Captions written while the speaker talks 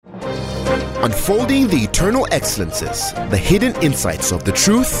unfolding the eternal excellences, the hidden insights of the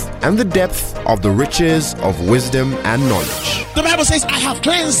truth, and the depth of the riches of wisdom and knowledge. The Bible says, I have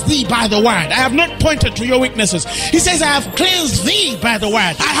cleansed thee by the word. I have not pointed to your weaknesses. He says, I have cleansed thee by the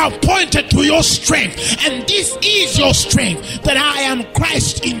word. I have pointed to your strength. And this is your strength, that I am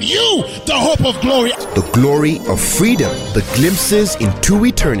Christ in you, the hope of glory. The glory of freedom, the glimpses into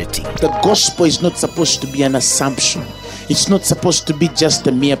eternity. The gospel is not supposed to be an assumption. It's not supposed to be just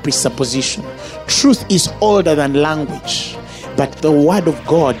a mere presupposition. Truth is older than language, but the word of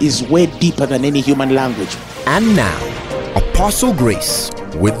God is way deeper than any human language. And now, Apostle Grace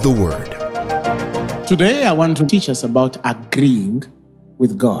with the word. Today I want to teach us about agreeing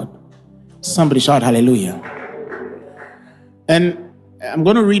with God. Somebody shout hallelujah. And I'm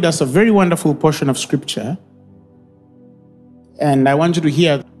going to read us a very wonderful portion of scripture. And I want you to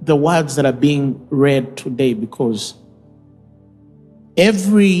hear the words that are being read today, because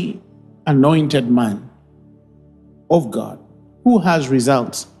every anointed man of God who has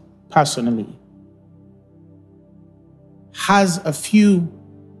results personally has a few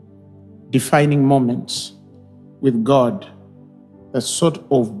defining moments with God that sort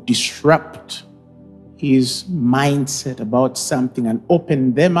of disrupt his mindset about something and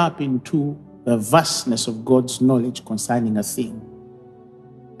open them up into the vastness of God's knowledge concerning a thing.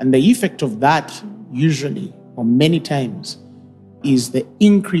 And the effect of that usually, or many times, is the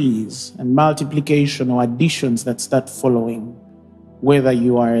increase and multiplication or additions that start following. Whether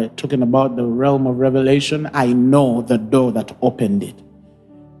you are talking about the realm of revelation, I know the door that opened it.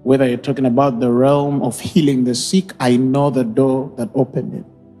 Whether you're talking about the realm of healing the sick, I know the door that opened it.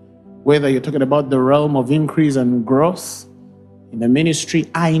 Whether you're talking about the realm of increase and growth in the ministry,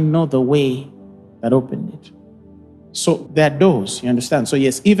 I know the way that opened it. So there are doors, you understand? So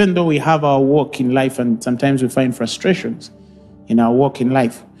yes, even though we have our walk in life and sometimes we find frustrations in our walk in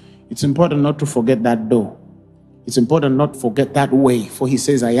life, it's important not to forget that door. It's important not to forget that way, for he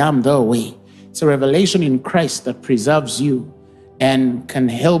says, I am the way. It's a revelation in Christ that preserves you and can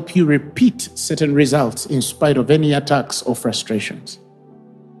help you repeat certain results in spite of any attacks or frustrations.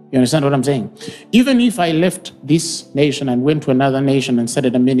 You understand what I'm saying? Even if I left this nation and went to another nation and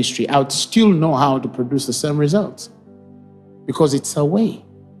started a ministry, I would still know how to produce the same results, because it's a way.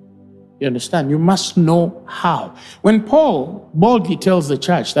 You understand? You must know how. When Paul boldly tells the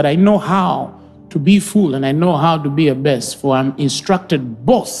church that I know how to be full and I know how to be a best, for I'm instructed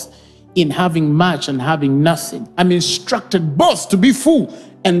both in having much and having nothing. I'm instructed both to be full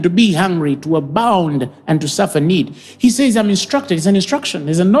and to be hungry, to abound and to suffer need. He says I'm instructed. It's an instruction.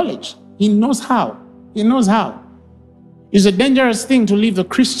 It's a knowledge. He knows how. He knows how. It's a dangerous thing to live the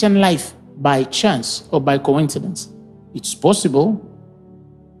Christian life by chance or by coincidence. It's possible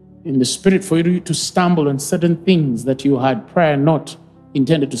in the spirit for you to stumble on certain things that you had prior not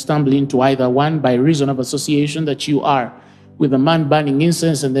intended to stumble into, either one, by reason of association that you are with a man burning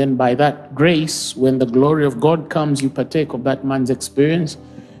incense, and then by that grace, when the glory of God comes, you partake of that man's experience.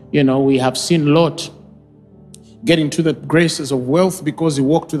 You know, we have seen Lot get into the graces of wealth because he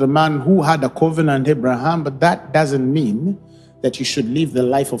walked with a man who had a covenant, Abraham, but that doesn't mean that you should live the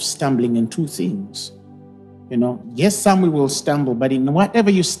life of stumbling in two things. You know, yes, some will stumble, but in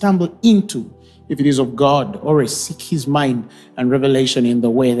whatever you stumble into, if it is of God, always seek his mind and revelation in the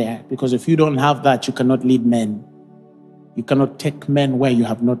way there. Because if you don't have that, you cannot lead men. You cannot take men where you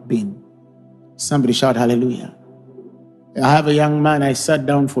have not been. Somebody shout hallelujah. I have a young man, I sat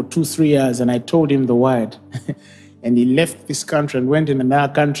down for 2-3 years and I told him the word. And he left this country and went in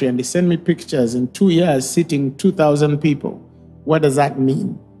another country, and he sent me pictures in 2 years sitting 2,000 people. What does that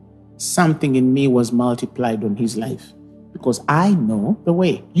mean? Something in me was multiplied on his life, because I know the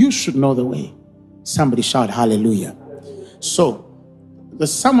way. You should know the way. Somebody shout hallelujah. So the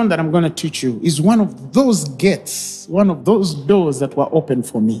sermon that I'm going to teach you is one of those gates, one of those doors that were open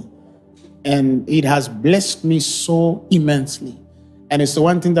for me. And it has blessed me so immensely. And it's the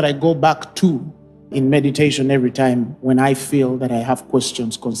one thing that I go back to in meditation every time when I feel that I have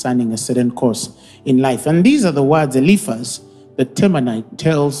questions concerning a certain course in life. And these are the words Eliphaz, the Temanite,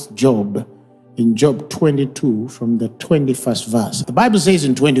 tells Job in Job 22 from the 21st verse. The Bible says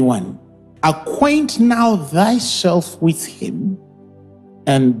in 21, acquaint now thyself with him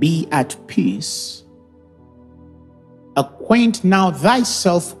and be at peace. Acquaint now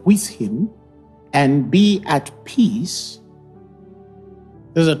thyself with him and be at peace.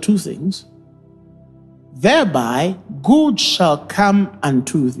 Those are two things. Thereby good shall come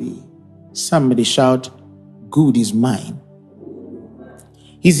unto thee. Somebody shout, good is mine.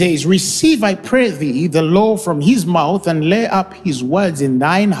 He says, receive, I pray thee, the law from his mouth, and lay up his words in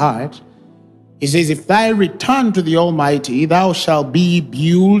thine heart. He says, if thou return to the Almighty, thou shalt be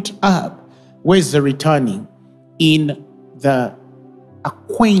built up. Where's the returning? In the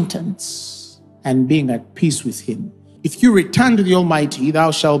acquaintance and being at peace with him. If you return to the Almighty,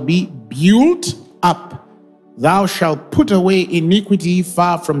 thou shalt be built up. Thou shalt put away iniquity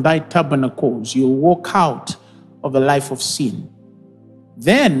far from thy tabernacles. You'll walk out of a life of sin.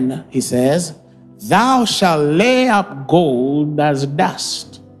 Then, he says, thou shalt lay up gold as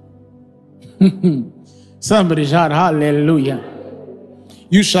dust. Somebody shout hallelujah.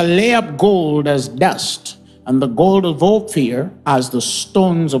 You shall lay up gold as dust, and the gold of Ophir as the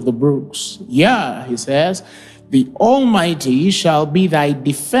stones of the brooks. Yeah, he says, the Almighty shall be thy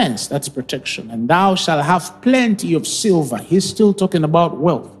defense. That's protection. And thou shalt have plenty of silver. He's still talking about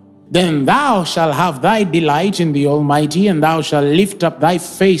wealth. Then thou shalt have thy delight in the Almighty, and thou shalt lift up thy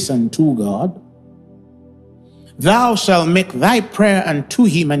face unto God. Thou shalt make thy prayer unto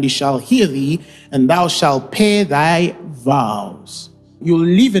him, and he shall hear thee, and thou shalt pay thy vows. You'll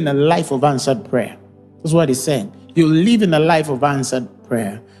live in a life of answered prayer. That's what he's saying. You'll live in a life of answered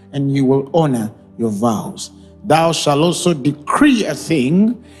prayer, and you will honor your vows. Thou shalt also decree a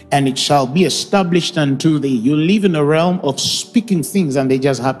thing, and it shall be established unto thee. You live in a realm of speaking things, and they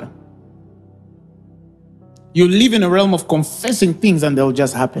just happen. You live in a realm of confessing things, and they'll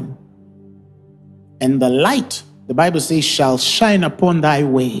just happen. And the light, the Bible says, shall shine upon thy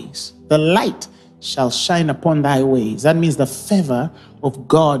ways. The light shall shine upon thy ways. That means the favor of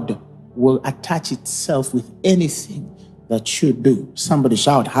God will attach itself with anything that you do. Somebody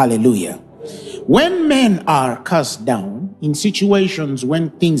shout hallelujah. When men are cast down in situations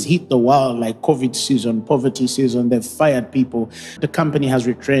when things hit the wall, like COVID season, poverty season, they've fired people, the company has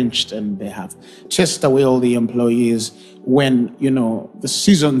retrenched and they have chased away all the employees. When, the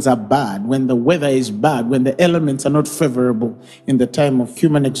seasons are bad, when the weather is bad, when the elements are not favorable in the time of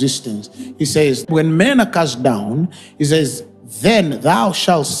human existence, he says, when men are cast down, he says, then thou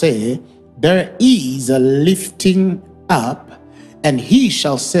shalt say, there is a lifting up, and he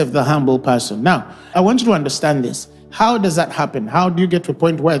shall save the humble person. Now, I want you to understand this. How does that happen? How do you get to a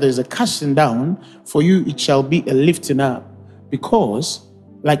point where there's a casting down? For you, it shall be a lifting up. Because,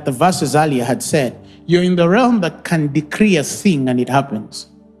 like the verses earlier had said, you're in the realm that can decree a thing and it happens.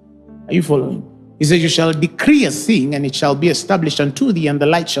 Are you following? He says, you shall decree a thing and it shall be established unto thee, and the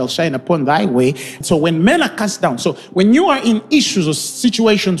light shall shine upon thy way. So when men are cast down, so when you are in issues or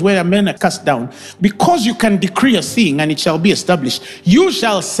situations where men are cast down, because you can decree a thing and it shall be established, you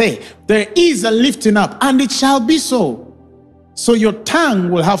shall say, there is a lifting up, and it shall be so. So your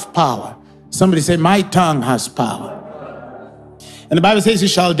tongue will have power. Somebody say, my tongue has power. And the Bible says, you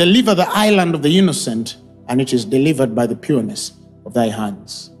shall deliver the island of the innocent, and it is delivered by the pureness of thy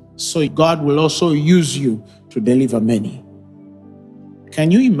hands. So God will also use you to deliver many. Can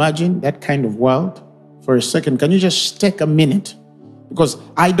you imagine that kind of world for a second? Can you just take a minute? Because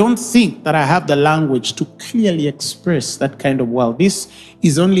I don't think that I have the language to clearly express that kind of world. This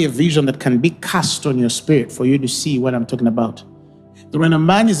is only a vision that can be cast on your spirit for you to see what I'm talking about. When a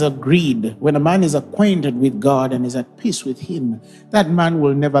man is agreed, when a man is acquainted with God and is at peace with him, that man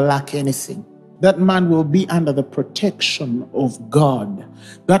will never lack anything. That man will be under the protection of God.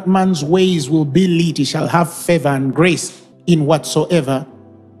 That man's ways will be lit. He shall have favor and grace in whatsoever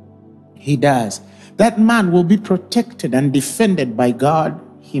he does. That man will be protected and defended by God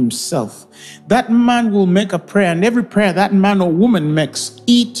himself. That man will make a prayer, and every prayer that man or woman makes,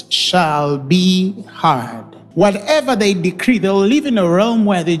 it shall be heard. Whatever they decree, they'll live in a realm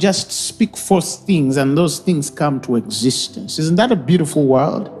where they just speak forth things, and those things come to existence. Isn't that a beautiful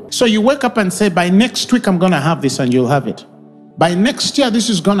world? So you wake up and say, by next week, I'm going to have this, and you'll have it. By next year, this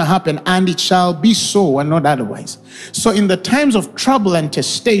is going to happen, and it shall be so and not otherwise. So in the times of trouble and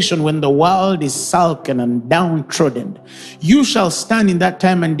testation, when the world is sullen and downtrodden, you shall stand in that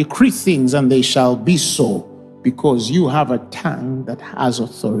time and decree things, and they shall be so, because you have a tongue that has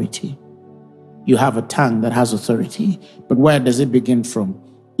authority. You have a tongue that has authority. But where does it begin from?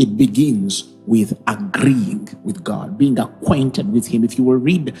 It begins with agreeing with God, being acquainted with him. If you will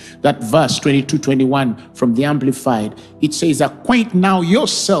read that verse 22-21 from the Amplified, it says, acquaint now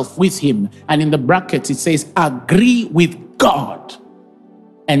yourself with him. And in the brackets, it says, agree with God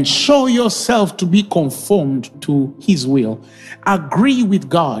and show yourself to be conformed to his will. Agree with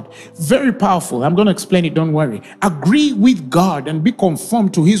God. Very powerful. I'm going to explain it. Don't worry. Agree with God and be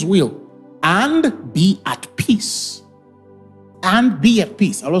conformed to his will. And be at peace. And be at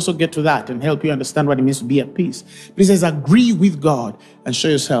peace. I'll also get to that and help you understand what it means to be at peace. But he says, agree with God and show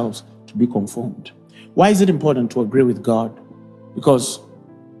yourselves to be conformed. Why is it important to agree with God? Because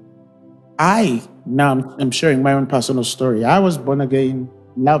now I'm sharing my own personal story. I was born again,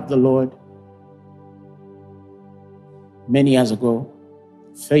 loved the Lord many years ago.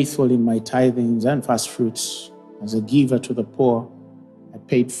 faithful in my tithings and first fruits, as a giver to the poor. I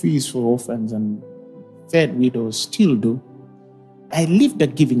paid fees for orphans and fed widows, still do. I lived a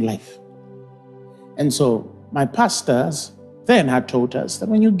giving life. And so my pastors then had taught us that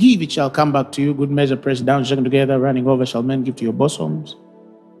when you give, it shall come back to you, good measure, pressed down, shaken together, running over, shall men give to your bosoms.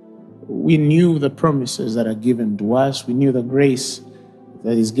 We knew the promises that are given to us. We knew the grace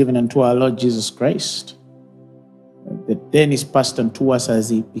that is given unto our Lord Jesus Christ, that then is passed unto us as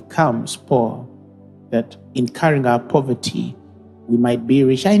he becomes poor, that in carrying our poverty, we might be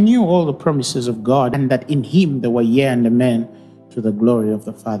rich. I knew all the promises of God, and that in him there were yea and amen to the glory of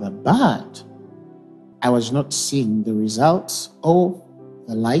the Father. But I was not seeing the results of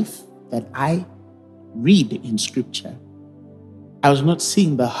the life that I read in Scripture. I was not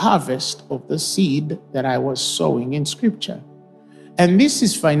seeing the harvest of the seed that I was sowing in Scripture. And this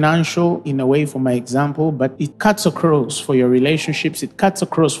is financial in a way for my example, but it cuts across for your relationships, it cuts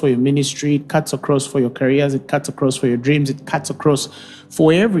across for your ministry, it cuts across for your careers, it cuts across for your dreams, it cuts across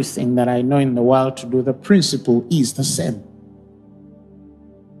for everything that I know in the world to do. The principle is the same.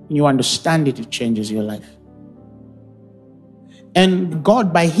 When you understand it, it changes your life. And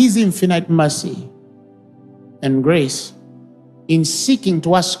God, by his infinite mercy and grace, in seeking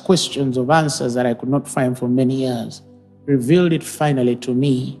to ask questions of answers that I could not find for many years, revealed it finally to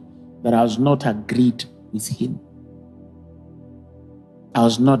me that I was not agreed with him. I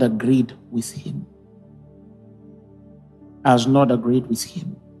was not agreed with him. I was not agreed with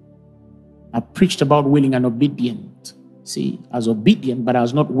him. I preached about willing and obedient. See, I was obedient, but I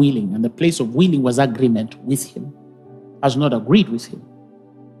was not willing. And the place of willing was agreement with him. I was not agreed with him.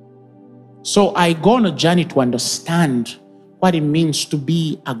 So I go on a journey to understand what it means to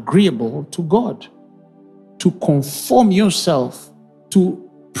be agreeable to God, to conform yourself, to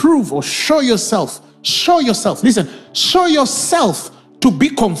prove or show yourself, listen, show yourself to be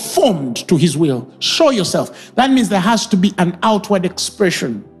conformed to his will. Show yourself. That means there has to be an outward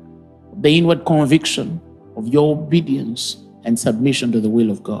expression of the inward conviction of your obedience and submission to the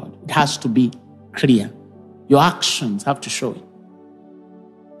will of God. It has to be clear. Your actions have to show it.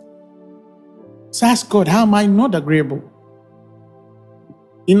 So ask God, how am I not agreeable?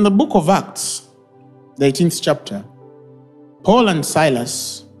 In the book of Acts, the 18th chapter, Paul and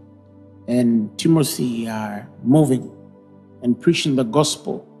Silas and Timothy are moving and preaching the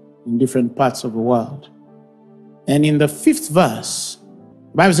gospel in different parts of the world. And in the 5th verse,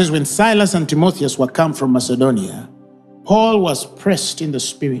 the Bible says, when Silas and Timotheus were come from Macedonia, Paul was pressed in the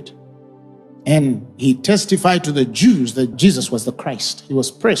spirit, and he testified to the Jews that Jesus was the Christ. He was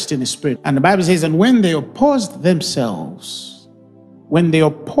pressed in the spirit. And the Bible says, and when they opposed themselves, when they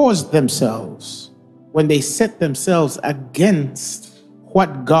set themselves against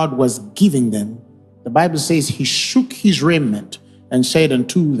what God was giving them, the Bible says he shook his raiment and said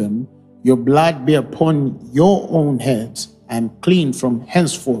unto them, your blood be upon your own heads. I am clean from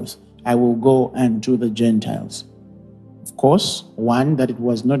henceforth. I will go unto the Gentiles. Of course, one, that it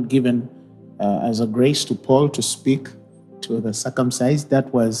was not given as a grace to Paul to speak to the circumcised.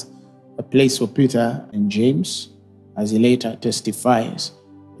 That was a place for Peter and James, as he later testifies.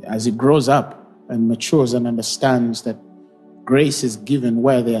 As he grows up and matures and understands that grace is given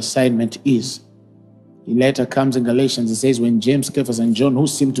where the assignment is. He later comes in Galatians, he says, when James, Cephas, and John, who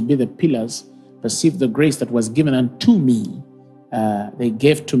seemed to be the pillars, perceived the grace that was given unto me, they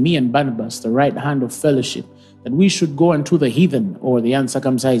gave to me and Barnabas the right hand of fellowship, that we should go unto the heathen or the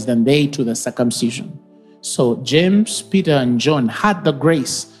uncircumcised, and they to the circumcision. So James, Peter, and John had the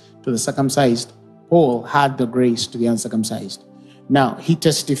grace to the circumcised. Paul had the grace to the uncircumcised. Now, he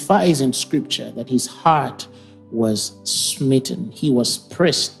testifies in Scripture that his heart was smitten. He was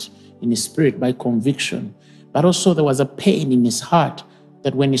pressed in his spirit by conviction. But also there was a pain in his heart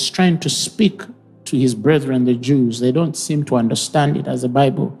that when he's trying to speak to his brethren, the Jews, they don't seem to understand it, as the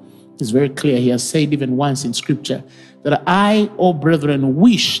Bible is very clear. He has said even once in Scripture that I, O brethren,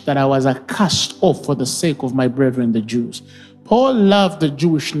 wish that I was cast off for the sake of my brethren, the Jews. Paul loved the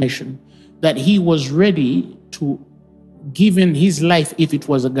Jewish nation, that he was ready to give in his life if it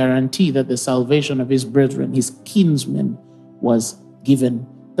was a guarantee that the salvation of his brethren, his kinsmen, was given.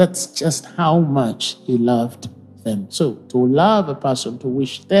 That's just how much he loved them. So to love a person, to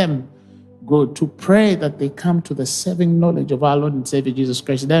wish them good, to pray that they come to the saving knowledge of our Lord and Savior Jesus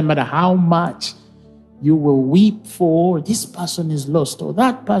Christ, it doesn't matter how much you will weep for this person is lost, or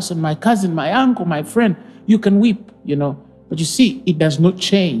that person, my cousin, my uncle, my friend, you can weep, But you see, it does not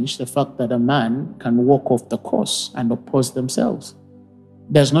change the fact that a man can walk off the course and oppose themselves.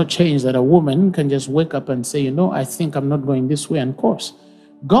 It does not change that a woman can just wake up and say, I think I'm not going this way and course.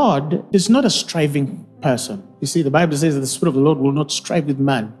 God is not a striving person. You see, the Bible says that the Spirit of the Lord will not strive with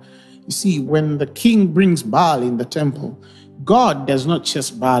man. You see, when the king brings Baal in the temple, God does not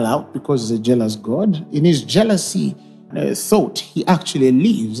chase Baal out because he's a jealous God. In his jealousy thought, he actually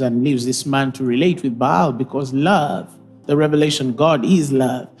leaves this man to relate with Baal because love, the revelation, God is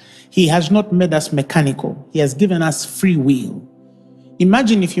love. He has not made us mechanical. He has given us free will.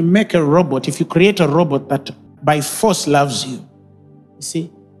 Imagine if you make a robot, if you create a robot that by force loves you. You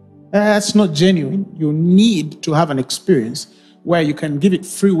see, that's not genuine. You need to have an experience where you can give it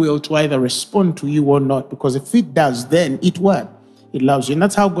free will to either respond to you or not, because if it does, then it what? It loves you. And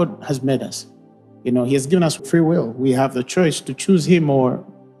that's how God has made us. You know, he has given us free will. We have the choice to choose him or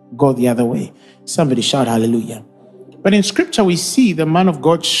go the other way. Somebody shout hallelujah. But in scripture, we see the man of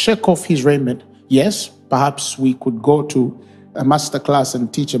God shake off his raiment. Yes, perhaps we could go to a master class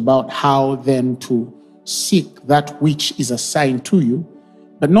and teach about how then to seek that which is assigned to you.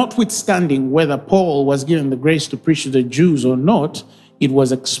 But notwithstanding whether Paul was given the grace to preach to the Jews or not, it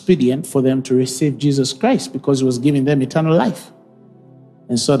was expedient for them to receive Jesus Christ because he was giving them eternal life.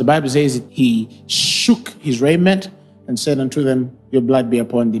 And so the Bible says he shook his raiment and said unto them, your blood be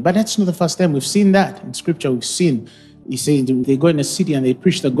upon thee. But that's not the first time we've seen that. In scripture, we've seen, he says they go in a city and they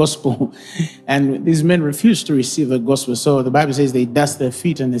preach the gospel. And these men refuse to receive the gospel. So the Bible says they dust their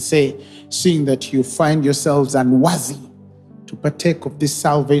feet and they say, seeing that you find yourselves unworthy to partake of this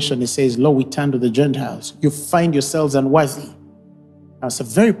salvation, it says, lo, we turn to the Gentiles. You find yourselves unworthy. Now, it's a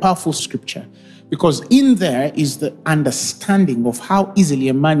very powerful scripture because in there is the understanding of how easily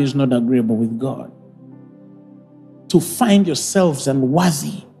a man is not agreeable with God. To find yourselves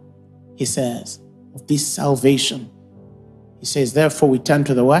unworthy, he says, of this salvation. He says, therefore, we turn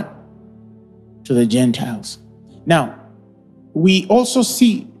to the what? To the Gentiles. Now, we also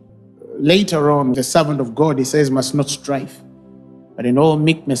see later on the servant of God, he says, must not strive, but in all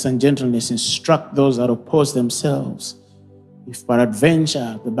meekness and gentleness instruct those that oppose themselves. If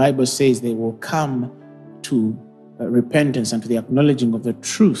peradventure, the Bible says they will come to repentance and to the acknowledging of the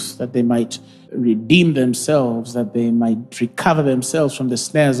truth, that they might redeem themselves, that they might recover themselves from the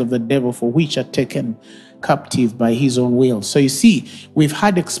snares of the devil, for which are taken captive by his own will. So you see, we've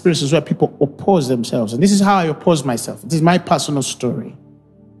had experiences where people oppose themselves. And this is how I oppose myself. This is my personal story.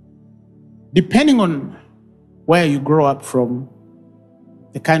 Depending on where you grow up from,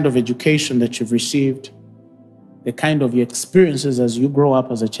 the kind of education that you've received, the kind of your experiences as you grow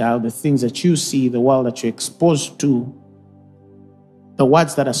up as a child, the things that you see, the world that you're exposed to, the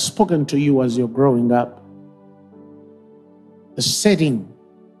words that are spoken to you as you're growing up, the setting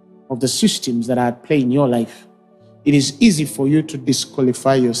of the systems that are at play in your life, it is easy for you to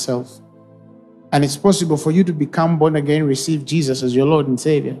disqualify yourself. And it's possible for you to become born again, receive Jesus as your Lord and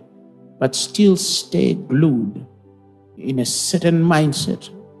Savior, but still stay glued in a certain mindset,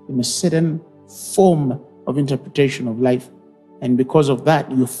 in a certain form of interpretation of life. And because of that,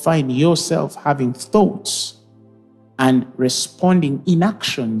 you find yourself having thoughts and responding in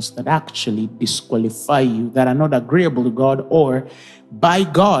actions that actually disqualify you, that are not agreeable to God, or by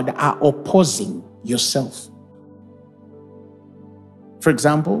God are opposing yourself. For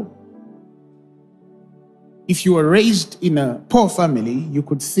example, if you were raised in a poor family, you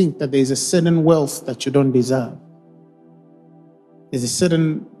could think that there is a certain wealth that you don't deserve. There's a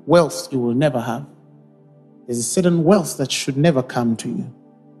certain wealth you will never have. There's a certain wealth that should never come to you.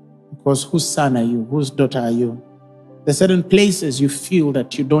 Because whose son are you? Whose daughter are you? There are certain places you feel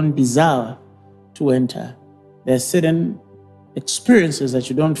that you don't deserve to enter. There are certain experiences that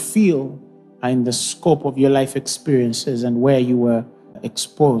you don't feel are in the scope of your life experiences and where you were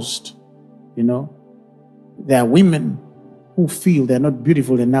exposed. You know, there are women who feel they're not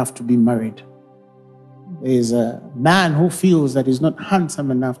beautiful enough to be married. There's a man who feels that he's not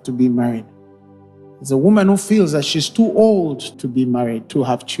handsome enough to be married. There's a woman who feels that she's too old to be married, to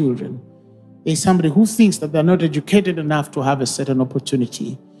have children. There's somebody who thinks that they're not educated enough to have a certain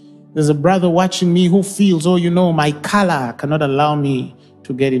opportunity. There's a brother watching me who feels, oh, you know, my color cannot allow me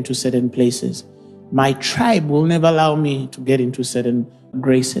to get into certain places. My tribe will never allow me to get into certain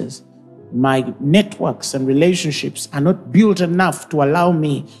graces. My networks and relationships are not built enough to allow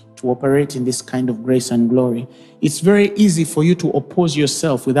me to operate in this kind of grace and glory. It's very easy for you to oppose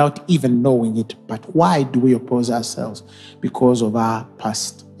yourself without even knowing it. But why do we oppose ourselves? Because of our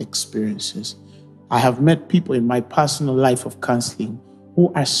past experiences. I have met people in my personal life of counseling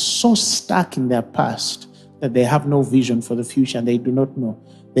who are so stuck in their past that they have no vision for the future and they do not know.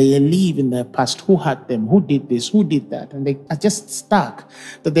 They live in their past. Who hurt them? Who did this? Who did that? And they are just stuck,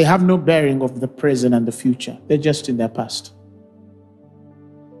 that they have no bearing of the present and the future. They're just in their past.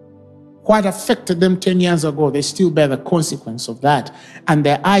 What affected them 10 years ago, they still bear the consequence of that. And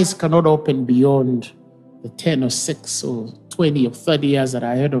their eyes cannot open beyond the 10 or 6 or 20 or 30 years that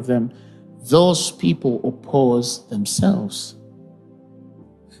are ahead of them, those people oppose themselves.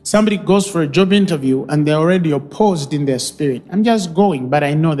 Somebody goes for a job interview and they're already opposed in their spirit. I'm just going, but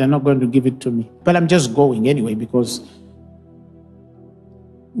I know they're not going to give it to me. But I'm just going anyway because,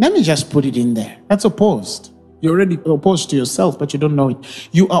 let me just put it in there. That's opposed. You're already opposed to yourself, but you don't know it.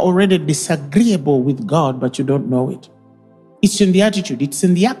 You are already disagreeable with God, but you don't know it. It's in the attitude. It's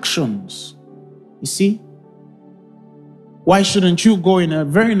in the actions. You see? Why shouldn't you go in a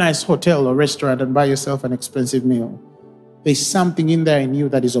very nice hotel or restaurant and buy yourself an expensive meal? There's something in there in you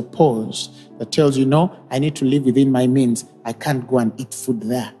that is opposed, that tells you, no, I need to live within my means. I can't go and eat food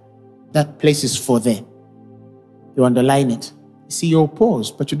there. That place is for there. You underline it. You see, you're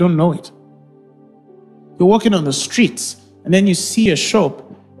opposed, but you don't know it. You're walking on the streets, and then you see a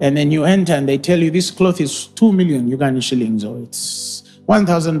shop, and then you enter, and they tell you this cloth is 2 million Ugandan shillings, or it's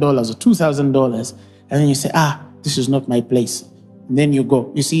 $1,000 or $2,000. And then you say, this is not my place. And then you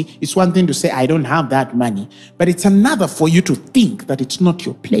go. You see, it's one thing to say, I don't have that money. But it's another for you to think that it's not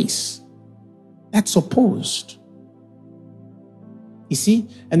your place. That's opposed. You see?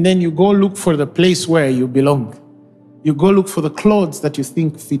 And then you go look for the place where you belong. You go look for the clothes that you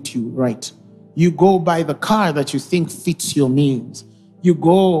think fit you right. You go buy the car that you think fits your means. You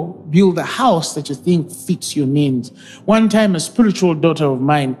go build a house that you think fits your means. One time, a spiritual daughter of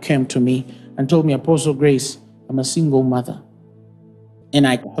mine came to me and told me, Apostle Grace, I'm a single mother. And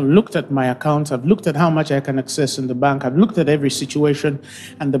I have looked at my accounts, I've looked at how much I can access in the bank, I've looked at every situation,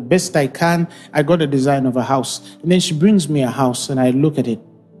 and the best I can, I got a design of a house. And then she brings me a house, and I look at it.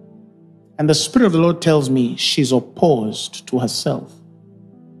 And the Spirit of the Lord tells me she's opposed to herself.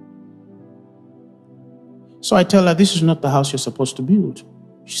 So I tell her, this is not the house you're supposed to build.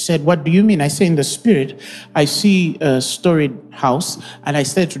 She said, what do you mean? I say, in the Spirit, I see a storied house, and I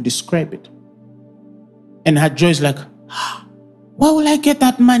started to describe it. And her joy is like, where will I get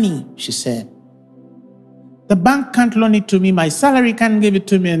that money? She said. The bank can't loan it to me. My salary can't give it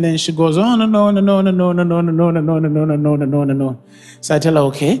to me. And then she goes, oh, no. So I tell her,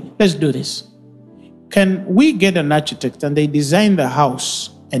 okay, let's do this. Can we get an architect and they design the house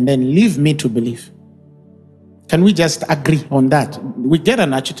and then leave me to believe? Can we just agree on that? We get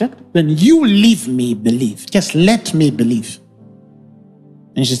an architect, then you leave me believe. Just let me believe.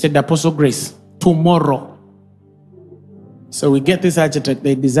 And she said, Apostle Grace, tomorrow. So we get this architect,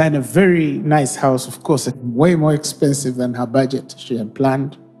 they design a very nice house, of course, way more expensive than her budget she had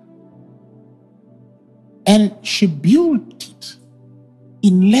planned. And she built it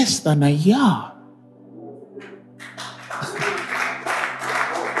in less than a year.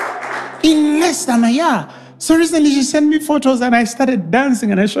 In less than a year. So recently she sent me photos and I started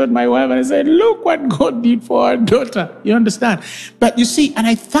dancing and I showed my wife and I said, look what God did for our daughter. You understand? But you see, and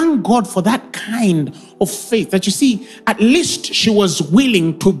I thank God for that kind of faith that you see, at least she was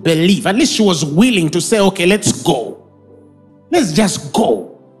willing to believe. At least she was willing to say, okay, let's go. Let's just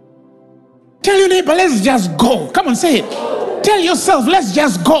go. Tell your neighbor, let's just go. Come on, say it. Tell yourself, let's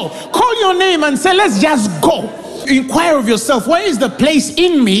just go. Call your name and say, let's just go. Inquire of yourself, where is the place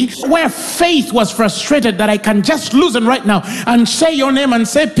in me where faith was frustrated that I can just loosen right now and say your name and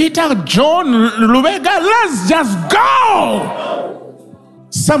say, Peter, John, Lubega, let's just go.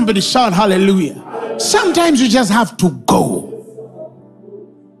 Somebody shout hallelujah. Sometimes you just have to go.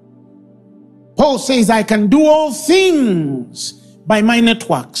 Paul says, I can do all things by my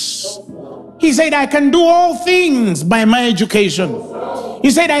networks. He said, I can do all things by my education. He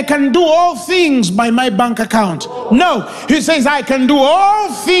said, I can do all things by my bank account. No, he says, I can do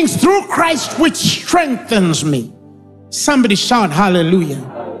all things through Christ which strengthens me. Somebody shout hallelujah.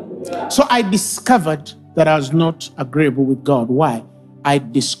 So I discovered that I was not agreeable with God. Why? I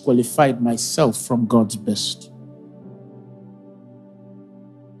disqualified myself from God's best.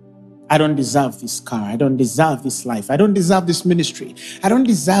 I don't deserve this car. I don't deserve this life. I don't deserve this ministry. I don't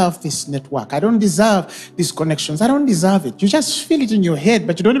deserve this network. I don't deserve these connections. I don't deserve it. You just feel it in your head,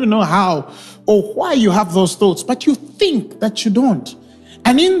 but you don't even know how or why you have those thoughts, but you think that you don't.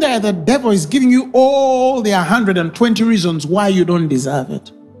 And in there, the devil is giving you all the 120 reasons why you don't deserve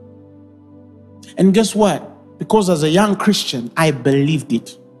it. And guess what? Because as a young Christian, I believed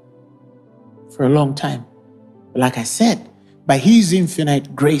it for a long time. But like I said, by his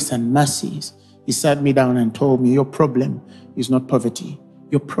infinite grace and mercies, he sat me down and told me, your problem is not poverty.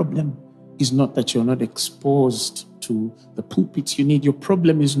 Your problem is not that you're not exposed to the pulpits you need. Your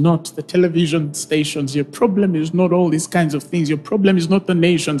problem is not the television stations. Your problem is not all these kinds of things. Your problem is not the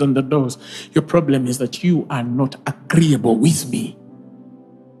nations and the doors. Your problem is that you are not agreeable with me.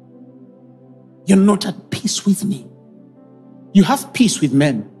 You're not at peace with me. You have peace with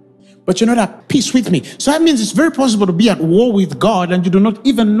men, but but you're not at peace with me. So that means it's very possible to be at war with God and you do not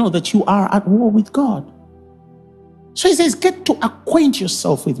even know that you are at war with God. So he says, get to acquaint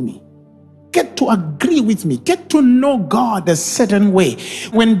yourself with me. Get to agree with me. Get to know God a certain way.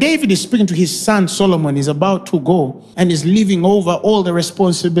 When David is speaking to his son Solomon, he's about to go and is leaving over all the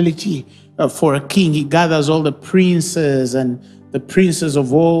responsibility for a king. He gathers all the princes and the princes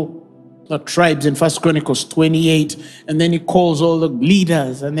of all the tribes in 1 Chronicles 28, and then he calls all the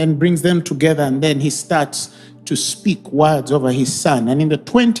leaders and then brings them together, and then he starts to speak words over his son. And in the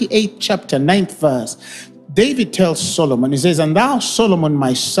 28th chapter, 9th verse, David tells Solomon, he says, and thou, Solomon,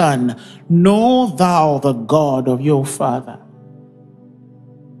 my son, know thou the God of your father.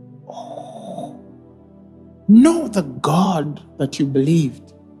 Oh, know the God that you believed.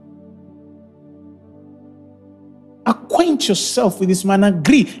 Acquaint yourself with this man.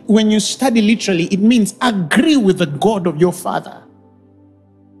 Agree. When you study literally, it means agree with the God of your father.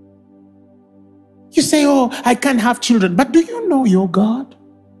 You say, oh, I can't have children, but do you know your God?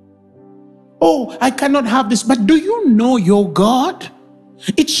 Oh, I cannot have this, but do you know your God?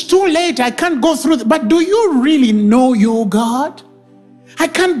 It's too late, I can't go through, but do you really know your God? I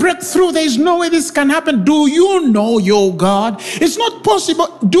can't break through, there is no way this can happen. Do you know your God? It's not possible.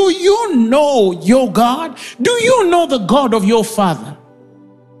 Do you know your God? Do you know the God of your father?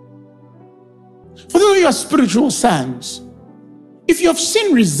 For those of your spiritual sons, if you have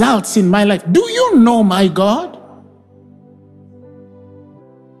seen results in my life, do you know my God?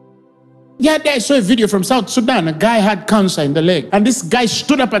 Yeah, I saw a video from South Sudan. A guy had cancer in the leg, and this guy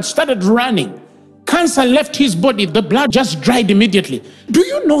stood up and started running. Cancer left his body. The blood just dried immediately. Do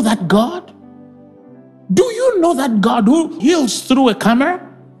you know that God? Do you know that God who heals through a camera?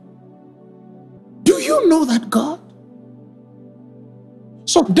 Do you know that God?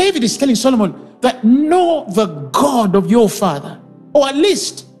 So David is telling Solomon that know the God of your father, or at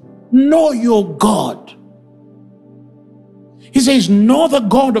least know your God. He says, know the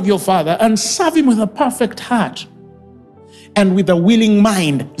God of your father and serve him with a perfect heart and with a willing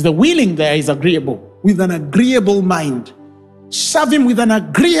mind. The willing there is agreeable. With an agreeable mind. Serve him with an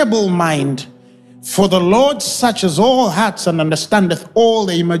agreeable mind. For the Lord searches all hearts and understandeth all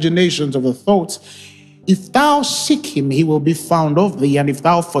the imaginations of the thoughts. If thou seek him, he will be found of thee. And if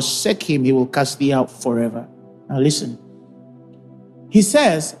thou forsake him, he will cast thee out forever. Now listen. He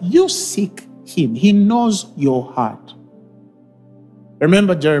says, you seek him. He knows your heart.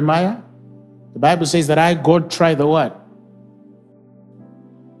 Remember Jeremiah? The Bible says that I, God, try the what?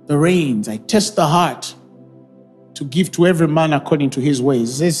 The reins. I test the heart to give to every man according to his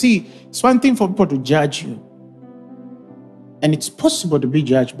ways. He says, see, it's one thing for people to judge you. And it's possible to be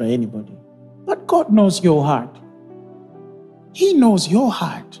judged by anybody. But God knows your heart. He knows your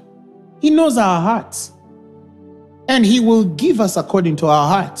heart. He knows our hearts. And he will give us according to our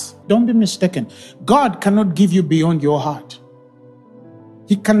hearts. Don't be mistaken. God cannot give you beyond your heart.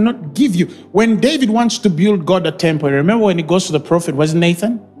 He cannot give you. When David wants to build God a temple, remember when he goes to the prophet, was it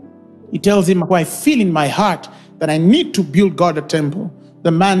Nathan? He tells him, I feel in my heart that I need to build God a temple.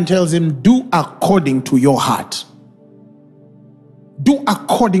 The man tells him, do according to your heart. Do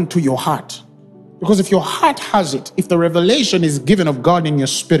according to your heart. Because if your heart has it, if the revelation is given of God in your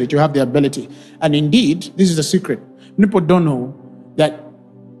spirit, you have the ability. And indeed, this is the secret. People don't know that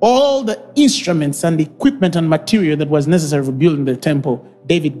all the instruments and equipment and material that was necessary for building the temple,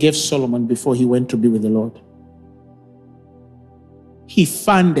 David gave Solomon before he went to be with the Lord. He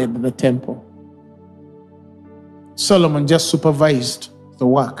funded the temple. Solomon just supervised the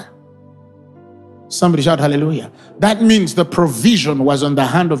work. Somebody shout hallelujah. That means the provision was on the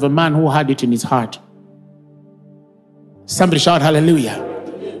hand of a man who had it in his heart. Somebody shout hallelujah.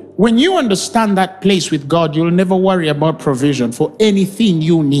 When you understand that place with God, you'll never worry about provision for anything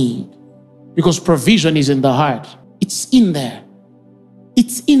you need. Because provision is in the heart. It's in there.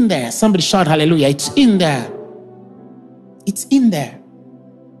 It's in there. Somebody shout hallelujah. It's in there. It's in there.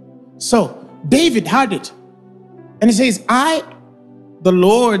 So David had it. And he says, I, the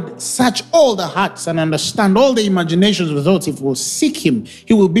Lord, search all the hearts and understand all the imaginations of the thoughts. If we'll seek him,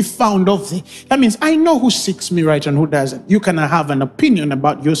 he will be found of thee. That means I know who seeks me right and who doesn't. You can have an opinion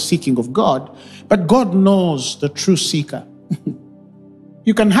about your seeking of God, but God knows the true seeker.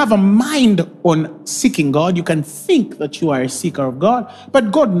 You can have a mind on seeking God. You can think that you are a seeker of God,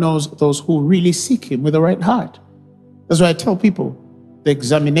 but God knows those who really seek him with the right heart. That's why I tell people, the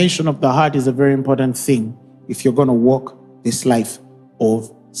examination of the heart is a very important thing if you're going to walk this life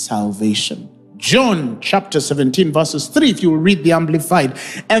of salvation. John chapter 17 verses 3, if you will read the Amplified.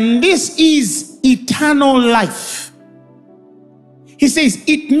 And this is eternal life. He says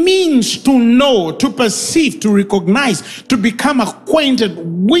it means to know, to perceive, to recognize, to become acquainted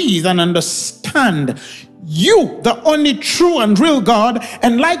with and understand you, the only true and real God,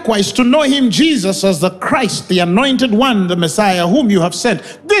 and likewise to know him, Jesus, as the Christ, the anointed one, the Messiah, whom you have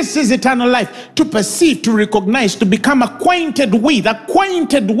sent. This is eternal life, to perceive, to recognize, to become acquainted with,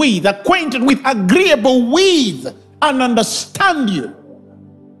 agreeable with, and understand you.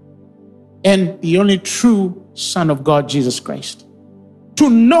 And the only true Son of God, Jesus Christ. To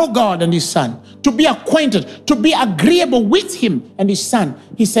know God and his Son, to be acquainted, to be agreeable with him and his Son.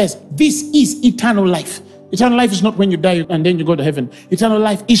 He says, this is eternal life. Eternal life is not when you die and then you go to heaven. Eternal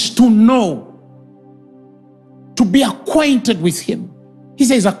life is to know, to be acquainted with him. He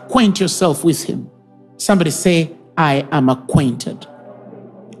says, acquaint yourself with him. Somebody say, I am acquainted.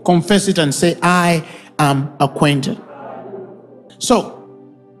 Confess it and say, I am acquainted. So,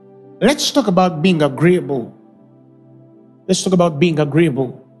 let's talk about being agreeable. Let's talk about being agreeable.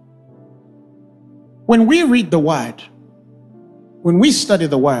 When we read the word, when we study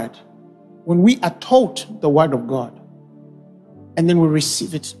the word, when we are taught the word of God, and then we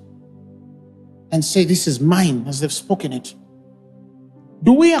receive it and say, this is mine, as they've spoken it,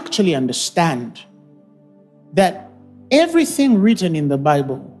 do we actually understand that everything written in the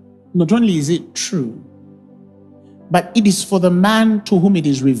Bible, not only is it true, but it is for the man to whom it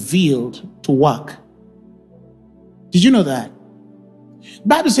is revealed to work? Did you know that? The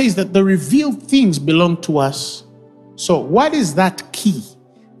Bible says that the revealed things belong to us. So what is that key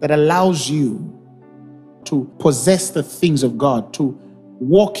that allows you to possess the things of God, to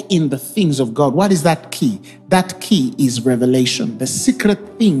walk in the things of God? What is that key? That key is revelation. The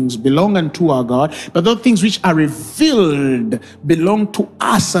secret things belong unto our God, but those things which are revealed belong to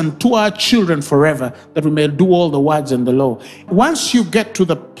us and to our children forever, that we may do all the words and the law. Once you get to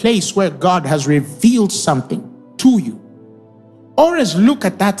the place where God has revealed something to you, always look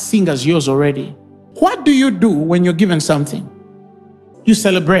at that thing as yours already. What do you do when you're given something? You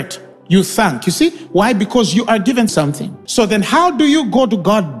celebrate, you thank. You see why? Because you are given something. So then how do you go to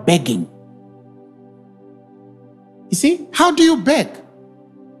God begging? You see, how do you beg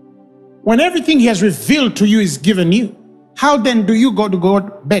when everything he has revealed to you is given you? How then do you go to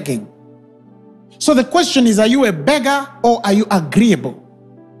God begging? So the question is, are you a beggar or are you agreeable?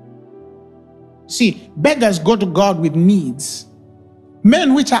 See, beggars go to God with needs.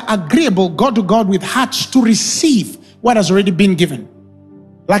 Men which are agreeable go to God with hearts to receive what has already been given.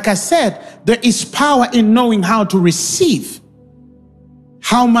 Like I said, there is power in knowing how to receive.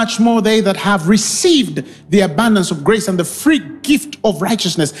 How much more they that have received the abundance of grace and the free gift of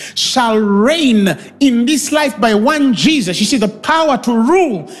righteousness shall reign in this life by one Jesus. You see, the power to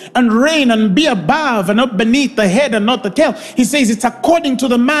rule and reign and be above and not beneath, the head and not the tail. He says it's according to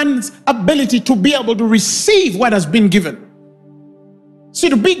the man's ability to be able to receive what has been given. See,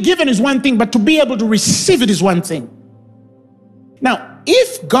 to be given is one thing, but to be able to receive it is one thing. Now,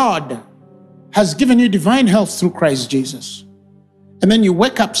 if God has given you divine health through Christ Jesus, and then you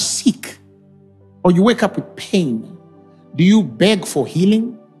wake up sick, or you wake up with pain, do you beg for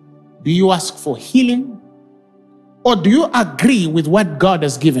healing? Do you ask for healing? Or do you agree with what God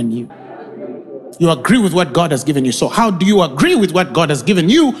has given you? You agree with what God has given you. So how do you agree with what God has given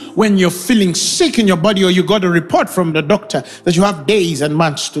you when you're feeling sick in your body, or you got a report from the doctor that you have days and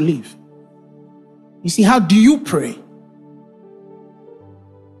months to live? You see, how do you pray?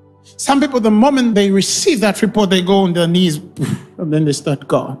 Some people, the moment they receive that report, they go on their knees and then they start,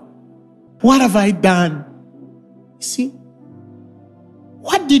 God, what have I done? You see,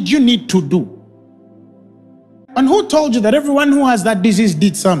 what did you need to do? And who told you that everyone who has that disease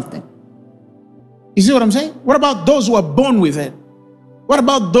did something? You see what I'm saying? What about those who are born with it? What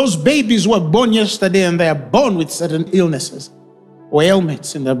about those babies who were born yesterday and they are born with certain illnesses or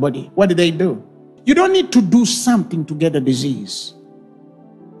ailments in their body? What did they do? You don't need to do something to get a disease.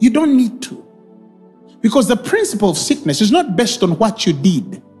 You don't need to. Because the principle of sickness is not based on what you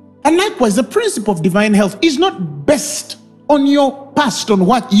did. And likewise, the principle of divine health is not based on your past, on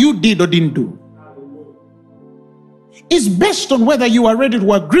what you did or didn't do. It's based on whether you are ready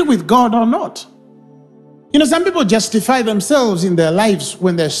to agree with God or not. You know, some people justify themselves in their lives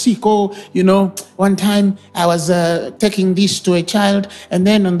when they're sick. Oh, you know, one time I was taking this to a child, and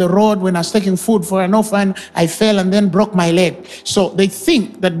then on the road when I was taking food for an orphan, I fell and then broke my leg. So they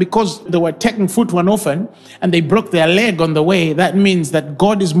think that because they were taking food to an orphan and they broke their leg on the way, that means that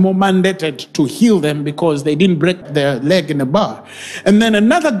God is more mandated to heal them because they didn't break their leg in a bar. And then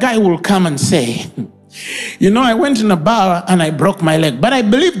another guy will come and say, you know, I went in a bar and I broke my leg, but I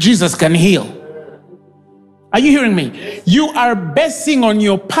believe Jesus can heal. Are you hearing me? You are basing on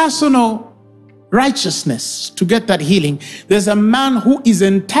your personal righteousness to get that healing. There's a man who is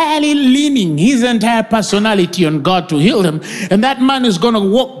entirely leaning his entire personality on God to heal him. And that man is going to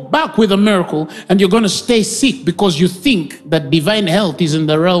walk back with a miracle, and you're going to stay sick because you think that divine health is in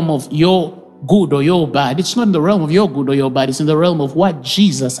the realm of your good or your bad. It's not in the realm of your good or your bad. It's in the realm of what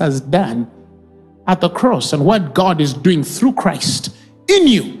Jesus has done at the cross and what God is doing through Christ in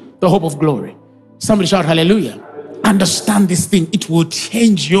you, the hope of glory. Somebody shout hallelujah. Understand this thing. It will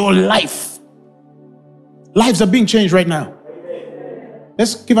change your life. Lives are being changed right now.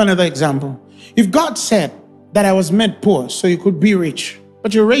 Let's give another example. If God said that I was made poor so you could be rich,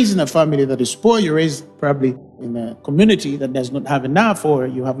 but you're raised in a family that is poor, you're raised probably in a community that does not have enough, or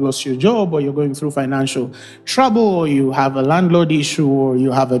you have lost your job, or you're going through financial trouble, or you have a landlord issue, or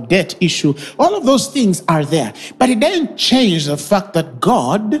you have a debt issue. All of those things are there. But it doesn't change the fact that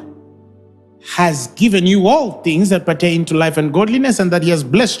God has given you all things that pertain to life and godliness, and that he has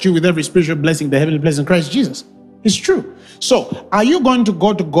blessed you with every spiritual blessing, the heavenly blessing in Christ Jesus. It's true. So are you going to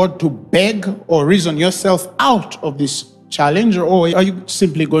go to God to beg or reason yourself out of this challenge, or are you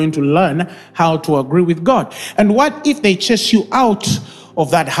simply going to learn how to agree with God? And what if they chase you out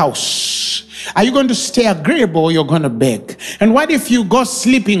of that house? Are you going to stay agreeable, or you're going to beg? And what if you go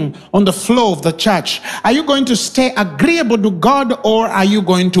sleeping on the floor of the church? Are you going to stay agreeable to God, or are you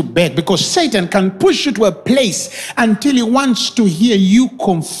going to beg? Because Satan can push you to a place until he wants to hear you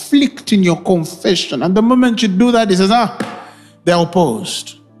conflict in your confession. And the moment you do that, he says, they're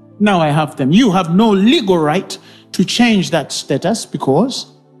opposed. Now I have them. You have no legal right to change that status because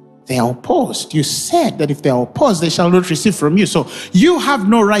they are opposed. You said that if they are opposed, they shall not receive from you. So you have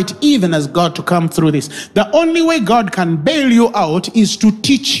no right, even as God, to come through this. The only way God can bail you out is to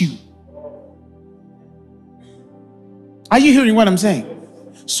teach you. Are you hearing what I'm saying?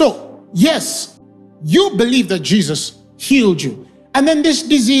 So, yes, you believe that Jesus healed you. And then this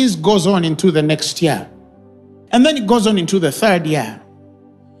disease goes on into the next year. And then it goes on into the third year.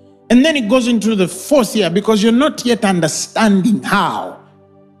 And then it goes into the fourth year because you're not yet understanding how.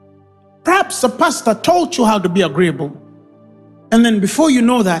 Perhaps a pastor taught you how to be agreeable. And then before you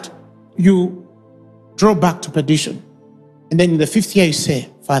know that, you draw back to perdition. And then in the fifth year, you say,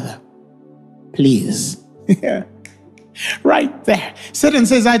 Father, please. Right there. Satan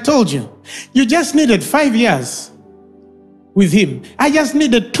says, I told you. You just needed 5 years with him. I just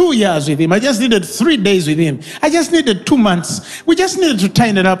needed 2 years with him. I just needed 3 days with him. I just needed 2 months. We just needed to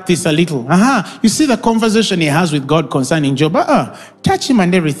tighten up this a little. You see the conversation he has with God concerning Job? Touch him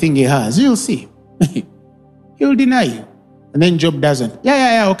and everything he has. You'll see. He'll deny you. And then Job doesn't.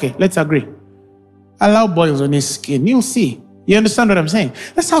 Yeah, okay, let's agree. Allow boils on his skin. You'll see. You understand what I'm saying?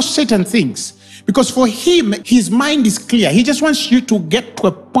 That's how Satan thinks. Because for him, his mind is clear. He just wants you to get to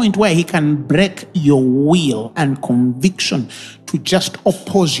a point where he can break your will and conviction to just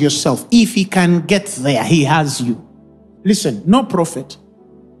oppose yourself. If he can get there, he has you. Listen, no prophet,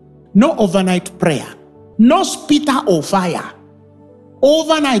 no overnight prayer, no spitter or fire,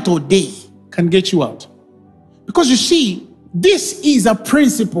 overnight or day can get you out. Because you see, this is a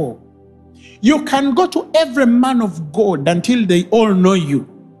principle. You can go to every man of God until they all know you,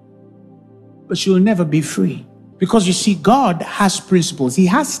 but you'll never be free. Because you see, God has principles. He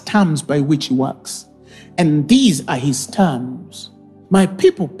has terms by which he works. And these are his terms. My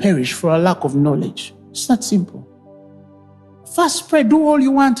people perish for a lack of knowledge. It's that simple. Fast, pray, do all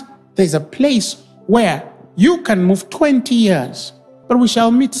you want. There's a place where you can move 20 years, but we shall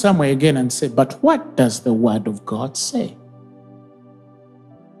meet somewhere again and say, but what does the word of God say?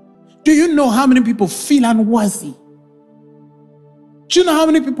 Do you know how many people feel unworthy? Do you know how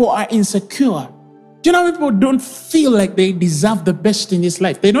many people are insecure? Do you know how many people don't feel like they deserve the best in this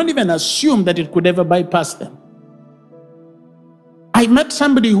life? They don't even assume that it could ever bypass them. I met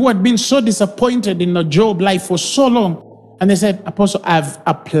somebody who had been so disappointed in a job life for so long. And they said, Apostle, I've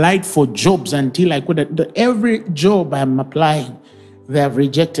applied for jobs until I couldn't. Every job I'm applying, they have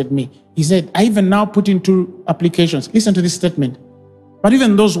rejected me. He said, I even now put in 2 applications. Listen to this statement. But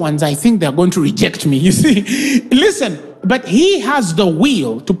even those ones, I think they're going to reject me. You see, listen. But he has the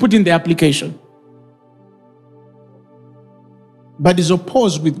will to put in the application, but is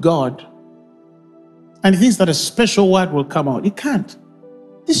opposed with God, and he thinks that a special word will come out. It can't.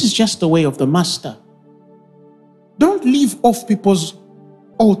 This is just the way of the master. Don't live off people's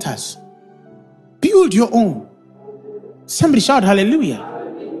altars. Build your own. Somebody shout hallelujah.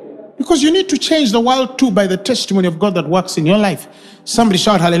 Because you need to change the world too by the testimony of God that works in your life. Somebody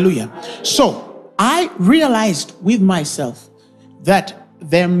shout hallelujah. So I realized with myself that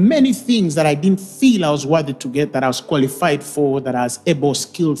there are many things that I didn't feel I was worthy to get, that I was qualified for, that I was able,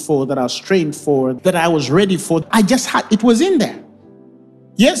 skilled for, that I was trained for, that I was ready for. I just had, it was in there.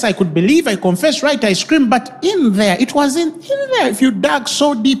 Yes, I could believe, I confess, right, I scream, but in there, it was in there. If you dug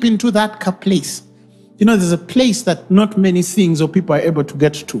so deep into that place, you know, there's a place that not many things or people are able to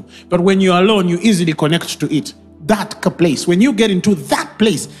get to. But when you're alone, you easily connect to it. That place. When you get into that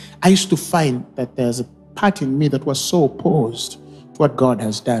place, I used to find that there's a part in me that was so opposed to what God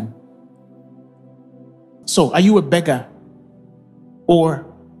has done. So, are you a beggar? Or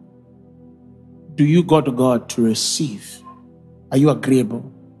do you go to God to receive? Are you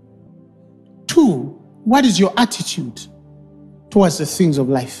agreeable? 2, what is your attitude towards the things of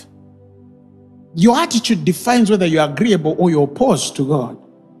life? Your attitude defines whether you're agreeable or you're opposed to God.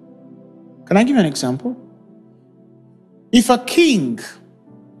 Can I give you an example? If a king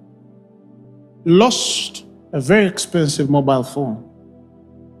lost a very expensive mobile phone,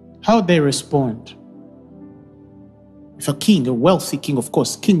 how would they respond? If a king, a wealthy king, of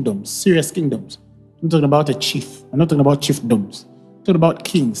course, kingdoms, serious kingdoms. I'm talking about a chief. I'm not talking about chiefdoms. I'm talking about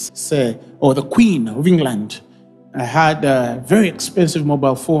kings, say, or the Queen of England. I had a very expensive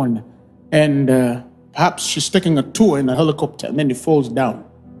mobile phone, and perhaps she's taking a tour in a helicopter, and then it falls down.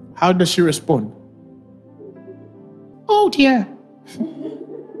 How does she respond? Oh dear,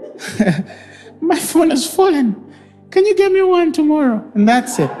 my phone has fallen. Can you get me one tomorrow? And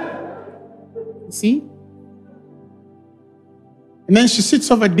that's it. See? And then she sits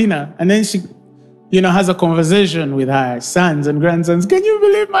over dinner, and then she, has a conversation with her sons and grandsons. Can you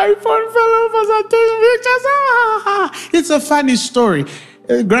believe my phone fell off as I took pictures? It's a funny story.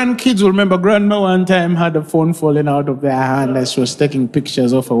 Grandkids will remember grandma one time had a phone falling out of their hand as she was taking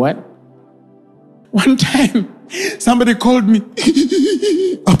pictures of a what? One time, somebody called me,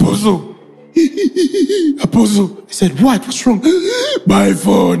 Apostle. I said, what? What's wrong? My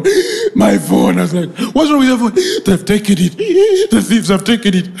phone. I was like, what's wrong with your phone? They've taken it. The thieves have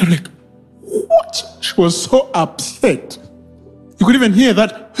taken it. I'm like, what? She was so upset. You could even hear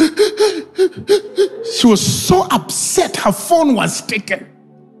that. She was so upset her phone was taken.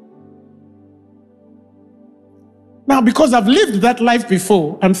 Now, because I've lived that life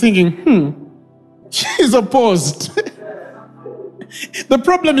before, I'm thinking, she's opposed. The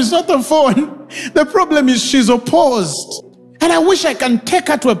problem is not the phone. The problem is she's opposed. And I wish I can take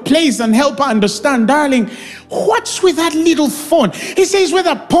her to a place and help her understand, darling, what's with that little phone? He says,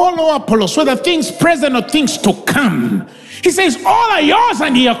 whether Paul or Apollos, whether things present or things to come. He says, all are yours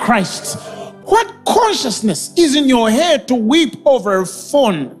and ye are Christ's. What consciousness is in your head to weep over a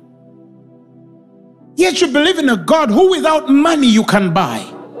phone? Yet you believe in a God who without money you can buy.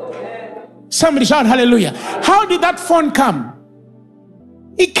 Somebody shout hallelujah. How did that phone come?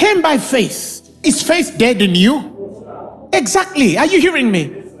 It came by faith. Is faith dead in you? Exactly. Are you hearing me?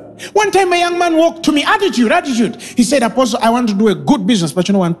 One time a young man walked to me, attitude. He said, Apostle, I want to do a good business, but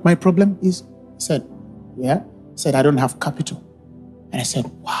you know what my problem is? I said, yeah. He said, I don't have capital. And I said,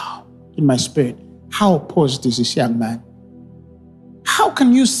 wow, in my spirit, how opposed is this young man? How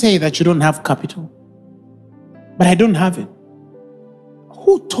can you say that you don't have capital? But I don't have it.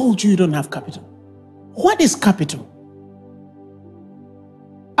 Who told you don't have capital? What is capital?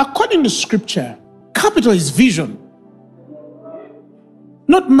 According to scripture, capital is vision,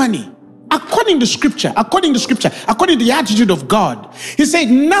 not money. According to scripture, according to the attitude of God, he said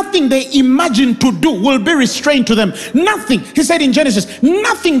nothing they imagine to do will be restrained to them. Nothing, he said in Genesis,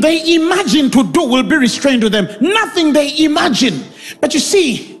 nothing they imagine to do will be restrained to them. Nothing they imagine. But you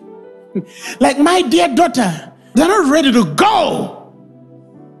see, like my dear daughter, they're not ready to go.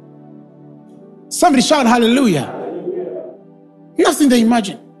 Somebody shout hallelujah. Nothing they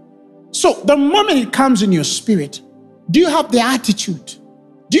imagine. So the moment it comes in your spirit, do you have the attitude?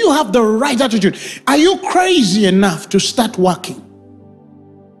 Do you have the right attitude? Are you crazy enough to start working?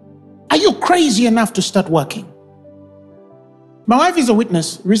 Are you crazy enough to start working? My wife is a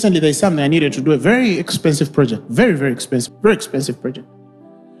witness. Recently there's something I needed to do, a very expensive project. Very expensive project.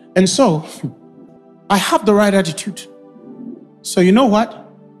 And so I have the right attitude. So you know what?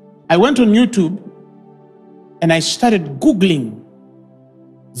 I went on YouTube and I started Googling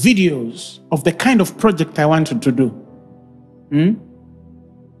videos of the kind of project I wanted to do.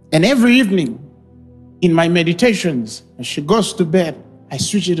 And every evening in my meditations, as she goes to bed, I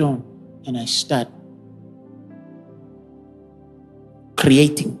switch it on and I start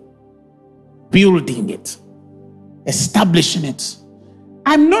creating, building it, establishing it.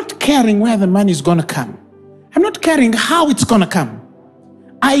 I'm not caring where the money is going to come. I'm not caring how it's going to come.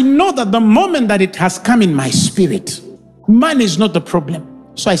 I know that the moment that it has come in my spirit, money is not the problem.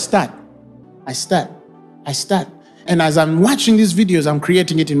 So I start. And as I'm watching these videos, I'm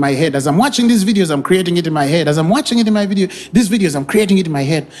creating it in my head. As I'm watching these videos, I'm creating it in my head. As I'm watching it in my video, these videos, I'm creating it in my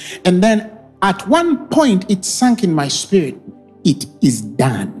head. And then at one point, it sank in my spirit. it is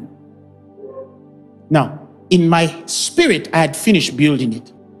done. Now, in my spirit, I had finished building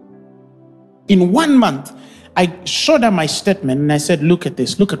it. In 1 month, I showed her my statement and I said, look at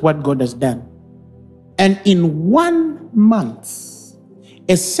this, look at what God has done. And in 1 month,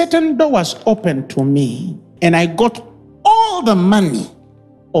 a certain door was opened to me and I got all the money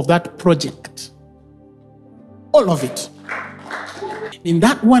of that project. All of it. In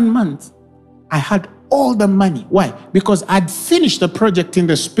that 1 month, I had all the money. Why? Because I'd finished the project in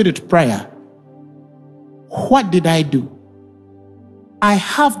the spirit prior. What did I do? I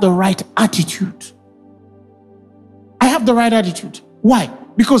have the right attitude. I have the right attitude. Why?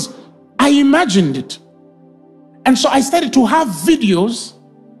 Because I imagined it. And so I started to have videos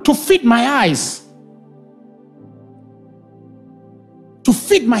to feed my eyes, to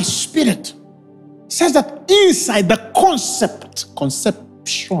feed my spirit. It says that inside the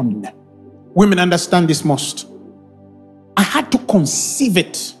conception, women understand this most. I had to conceive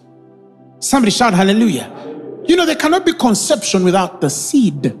it. Somebody shout hallelujah. You know, there cannot be conception without the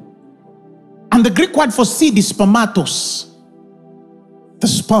seed. And the Greek word for seed is spermatos, the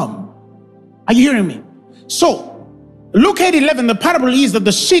sperm. Are you hearing me? So, Luke 8:11, the parable is that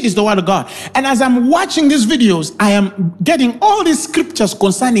the seed is the word of God. And as I'm watching these videos, I am getting all these scriptures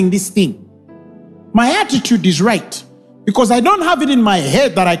concerning this thing. My attitude is right because I don't have it in my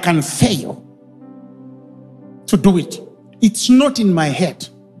head that I can fail to do it. It's not in my head.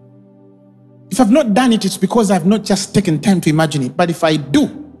 If I've not done it, it's because I've not just taken time to imagine it. But if I do,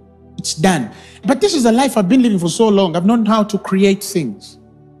 it's done. But this is a life I've been living for so long. I've known how to create things.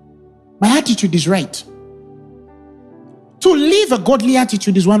 My attitude is right. To live a godly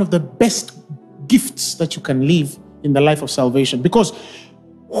attitude is one of the best gifts that you can live in the life of salvation. Because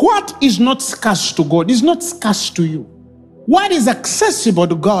what is not scarce to God is not scarce to you. What is accessible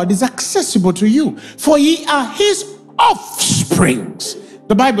to God is accessible to you. For ye are his offsprings.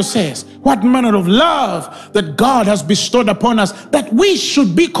 The Bible says, what manner of love that God has bestowed upon us, that we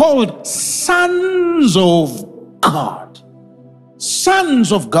should be called sons of God.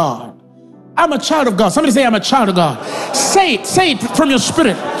 Sons of God. I'm a child of God. Somebody say, I'm a child of God. Say it from your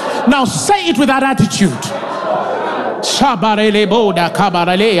spirit. Now say it with that attitude.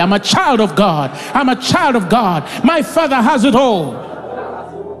 I'm a child of God. I'm a child of God. My Father has it all.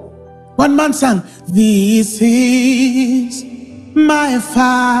 One man sang, this is my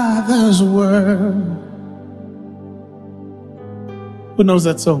Father's word. Who knows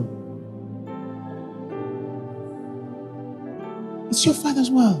that song? It's your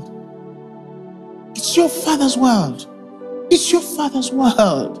Father's world. It's your Father's world. It's your Father's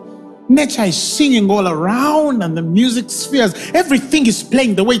world. Nature is singing all around and the music spheres, everything is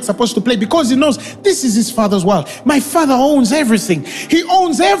playing the way it's supposed to play because he knows this is his Father's world. My Father owns everything. He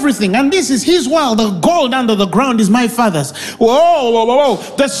owns everything and this is his world. The gold under the ground is my Father's. Whoa.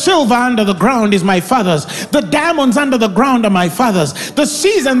 The silver under the ground is my Father's. The diamonds under the ground are my Father's. The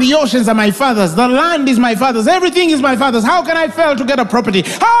seas and the oceans are my Father's. The land is my Father's. Everything is my Father's. How can I fail to get a property?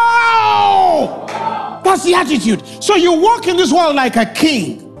 How? That's the attitude. So you walk in this world like a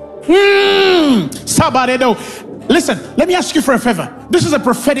king. Sabaredo. Listen, let me ask you for a favor. This is a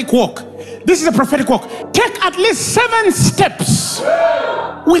prophetic walk. This is a prophetic walk. Take at least 7 steps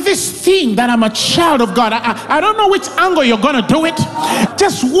with this thing that I'm a child of God. I don't know which angle you're going to do it.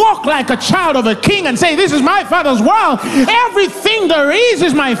 Just walk like a child of a king and say, this is my Father's world. Everything there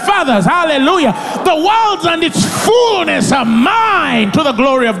is my Father's. Hallelujah. The world and its fullness are mine to the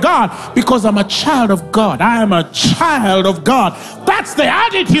glory of God because I'm a child of God. I am a child of God. That's the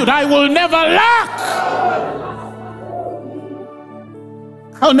attitude. I will never lack.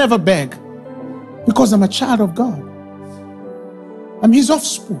 I'll never beg because I'm a child of God. I'm his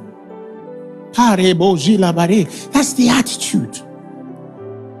offspring. That's the attitude.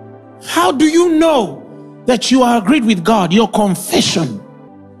 How do you know that you are agreed with God? Your confession.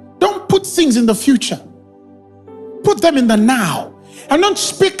 Don't put things in the future. Put them in the now. And don't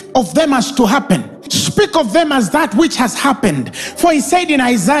speak of them as to happen. Speak of them as that which has happened. For he said in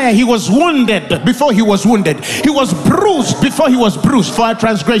Isaiah, he was wounded before he was wounded. He was bruised before he was bruised for our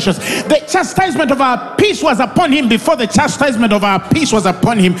transgressions. The chastisement of our peace was upon him before the chastisement of our peace was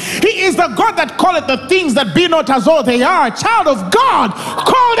upon him. He is the God that calleth the things that be not as though they are. Child of God,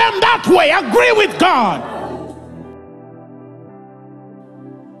 call them that way. Agree with God.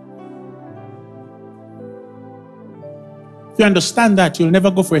 If you understand that, you'll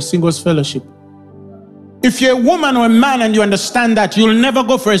never go for a singles fellowship. If you're a woman or a man and you understand that, you'll never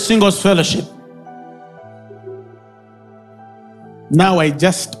go for a singles fellowship. Now I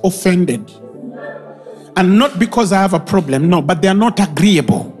just offended. And not because I have a problem, no, but they are not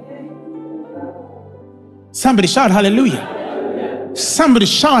agreeable. Somebody shout hallelujah. Somebody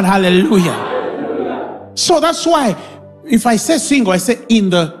shout hallelujah. So that's why if I say single, I say in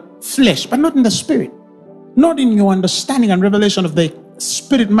the flesh, but not in the spirit. Not in your understanding and revelation of the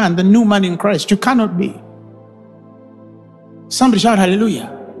spirit man, the new man in Christ. You cannot be. Somebody shout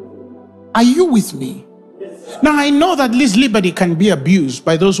hallelujah. Are you with me? Now I know that this liberty can be abused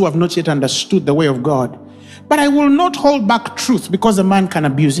by those who have not yet understood the way of God. But I will not hold back truth because a man can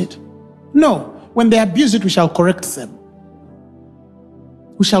abuse it. No, when they abuse it, we shall correct them.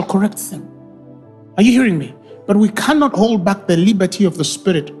 We shall correct them. Are you hearing me? But we cannot hold back the liberty of the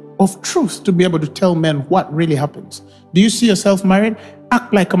spirit of truth to be able to tell men what really happens. Do you see yourself married?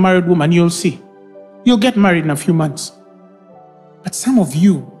 Act like a married woman, you'll see. You'll get married in a few months. But some of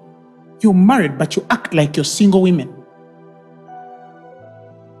you, you're married, but you act like you're single women.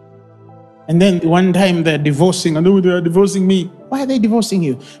 And then one time they're divorcing, and they're divorcing me. Why are they divorcing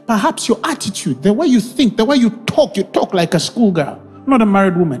you? Perhaps your attitude, the way you think, the way you talk like a schoolgirl, not a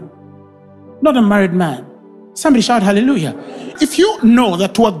married woman, not a married man. Somebody shout hallelujah. If you know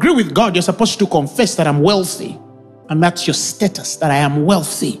that to agree with God, you're supposed to confess that I'm wealthy, and that's your status, that I am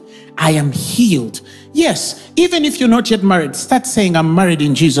wealthy, I am healed. Yes, even if you're not yet married, start saying, I'm married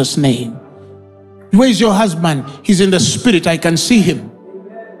in Jesus' name. Where is your husband? He's in the spirit, I can see him.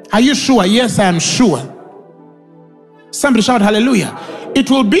 Are you sure? Yes, I am sure. Somebody shout hallelujah. It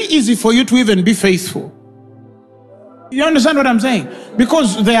will be easy for you to even be faithful. You understand what I'm saying?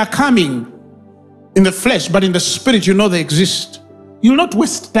 Because they are coming in the flesh, but in the spirit, you know they exist. You'll not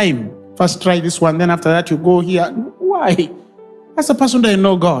waste time. First try this one, then after that you go here. Why? That's a person that you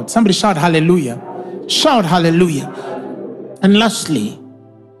know God. Somebody shout hallelujah. Shout hallelujah. And lastly,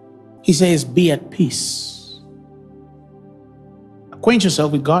 he says, be at peace. Acquaint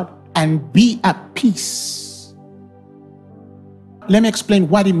yourself with God and be at peace. Let me explain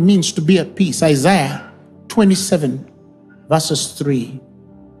what it means to be at peace. Isaiah 27 verses 3.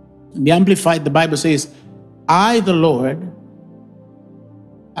 In the Amplified, the Bible says, I, the Lord,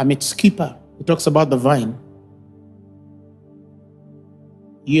 am its keeper. It talks about the vine.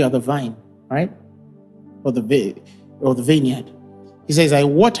 You are the vine, right? Or the vineyard. He says, I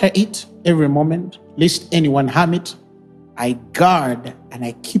water it every moment, lest anyone harm it. I guard and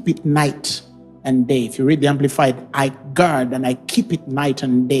I keep it night and day. If you read the Amplified, I guard and I keep it night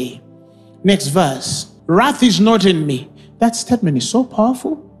and day. Next verse. Wrath is not in me. That statement is so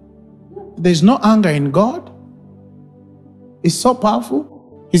powerful. There's no anger in God. It's so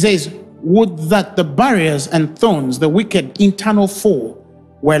powerful. He says, would that the barriers and thorns, the wicked internal foe,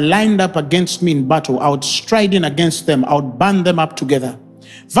 were lined up against me in battle. I would stride in against them. I would band them up together.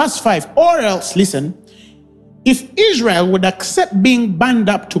 Verse 5, or else, listen, if Israel would accept being bound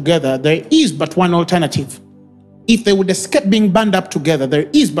up together, there is but one alternative. If they would escape being bound up together, there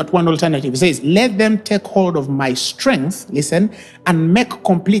is but one alternative. It says, let them take hold of my strength, listen, and make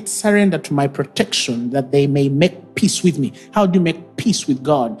complete surrender to my protection, that they may make peace with me. How do you make peace with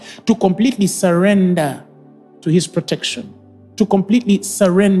God? To completely surrender to his protection, to completely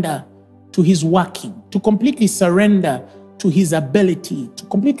surrender to his working, to completely surrender to his ability, to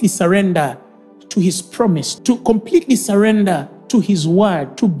completely surrender to his promise, to completely surrender to his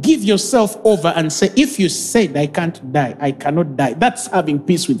word, to give yourself over and say, if you said I can't die, I cannot die. That's having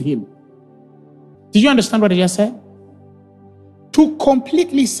peace with him. Did you understand what I just said? To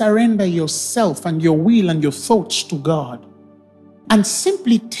completely surrender yourself and your will and your thoughts to God and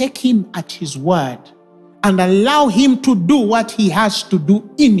simply take him at his word and allow him to do what he has to do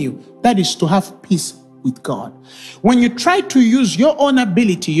in you. That is to have peace with God. When you try to use your own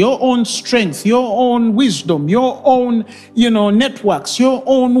ability, your own strength, your own wisdom, your own, networks, your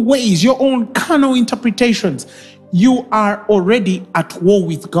own ways, your own carnal interpretations, you are already at war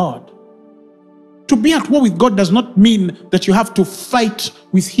with God. To be at war with God does not mean that you have to fight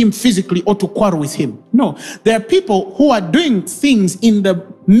with him physically or to quarrel with him. No, there are people who are doing things in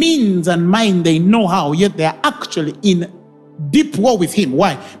the means and mind they know how, yet they are actually in deep war with him.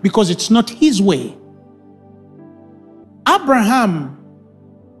 Why? Because it's not his way. Abraham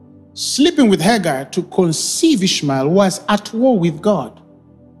sleeping with Hagar to conceive Ishmael was at war with God.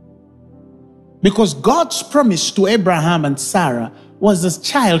 Because God's promise to Abraham and Sarah was a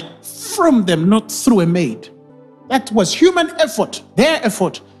child from them, not through a maid. That was human effort, their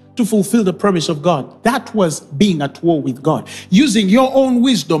effort to fulfill the promise of God. That was being at war with God, using your own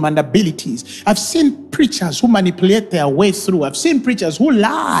wisdom and abilities. I've seen preachers who manipulate their way through. I've seen preachers who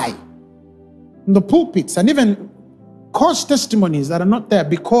lie in the pulpits and even cause testimonies that are not there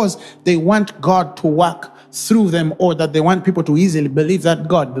because they want God to work through them, or that they want people to easily believe that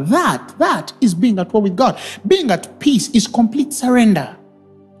God. That is being at war with God. Being at peace is complete surrender.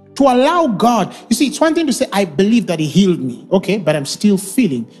 To allow God, you see, it's one thing to say, I believe that he healed me, okay, but I'm still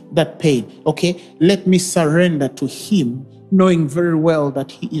feeling that pain, okay? Let me surrender to him, knowing very well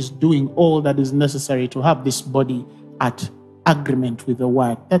that he is doing all that is necessary to have this body at agreement with the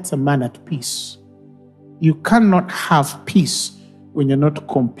word. That's a man at peace. You cannot have peace when you're not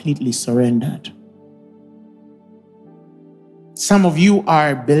completely surrendered. Some of you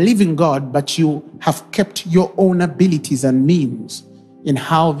are believing God, but you have kept your own abilities and means in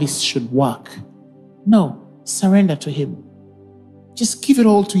how this should work. No, surrender to him. Just give it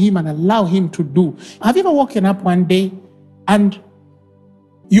all to him and allow him to do. Have you ever woken up one day and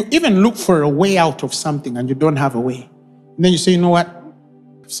you even look for a way out of something and you don't have a way? And then you say, you know what?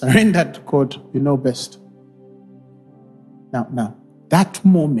 Surrender to God, you know best. Now, that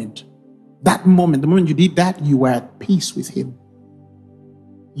moment, the moment you did that, you were at peace with him.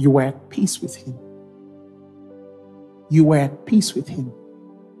 You were at peace with him. You were at peace with him.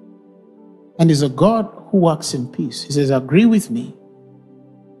 And he's a God who works in peace. He says, agree with me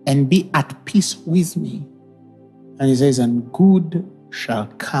and be at peace with me. And he says, and good shall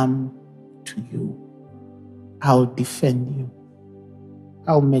come to you. I'll defend you.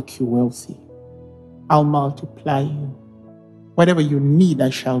 I'll make you wealthy. I'll multiply you. Whatever you need, I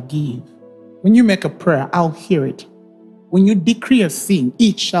shall give. When you make a prayer, I'll hear it. When you decree a thing,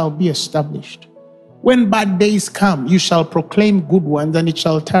 it shall be established. When bad days come, you shall proclaim good ones and it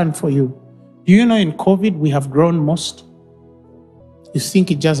shall turn for you. Do you know in COVID we have grown most? You think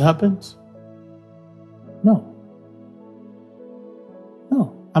it just happens? No.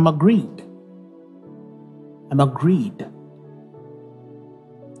 No, I'm agreed. I'm agreed.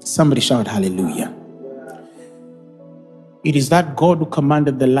 Somebody shout hallelujah. It is that God who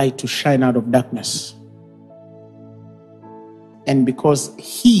commanded the light to shine out of darkness. And because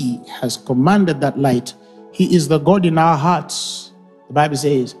he has commanded that light, he is the God in our hearts, the Bible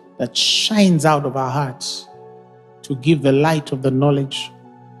says, that shines out of our hearts to give the light of the knowledge,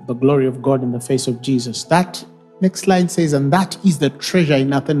 the glory of God in the face of Jesus. That next line says, and that is the treasure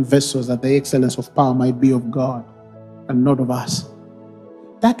in earthen vessels, that the excellence of power might be of God and not of us.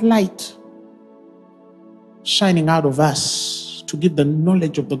 That light shining out of us to give the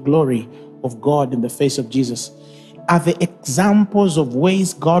knowledge of the glory of God in the face of Jesus are the examples of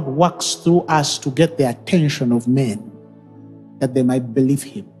ways God works through us to get the attention of men, that they might believe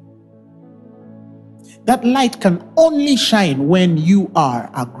him. That light can only shine when you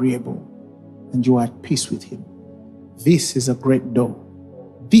are agreeable and you are at peace with him. This is a great door.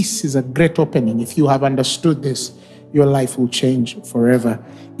 This is a great opening. If you have understood this, your life will change forever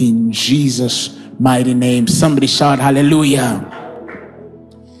in Jesus' mighty name. Somebody shout hallelujah.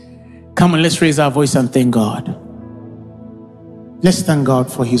 Come on, let's raise our voice and thank God. Let's thank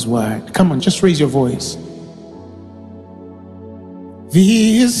God for his word. Come on, just raise your voice.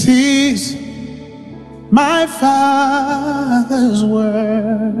 This is my Father's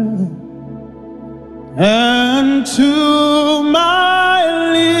word, and to my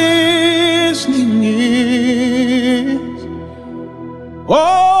listening ears,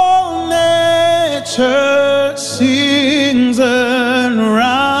 all nature sings and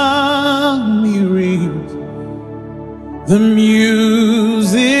round me rings the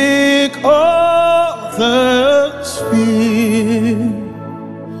music of the sphere.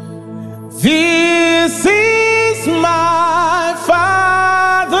 This is my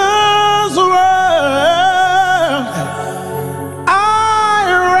Father's word. I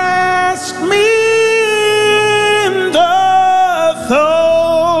rest me in the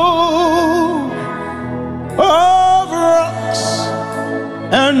throne of rocks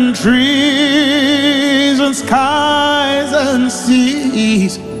and trees and skies and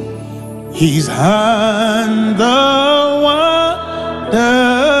seas. His hand the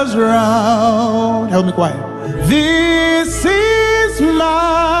wonders round. Help me quiet. This is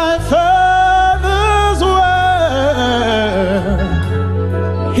my Father's word.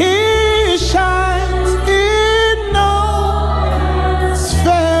 He shines in no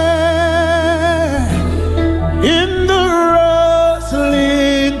sphere. In the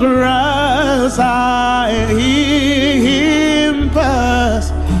rustling grass I hear him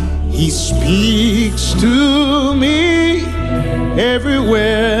pass. He speaks to me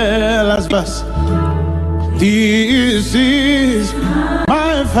everywhere. Last verse. This is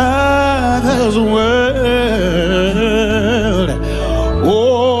my Father's word.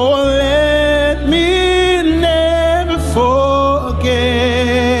 Oh, let me never forget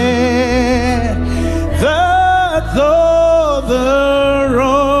that though the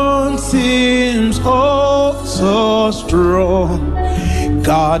wrong seems oh so strong,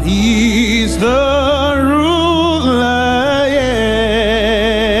 God is the ruler,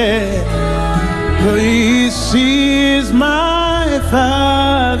 yeah.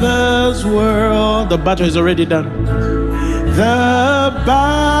 mother's world. The battle is already done. The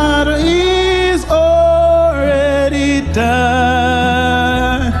battle is already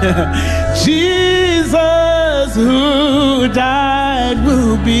done. Jesus who died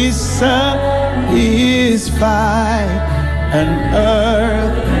will be satisfied, and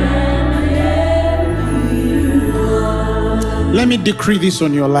earth. Let me decree this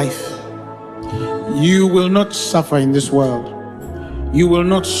on your life. You will not suffer in this world. You will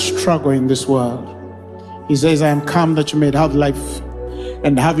not struggle in this world. He says, I am come that you may have life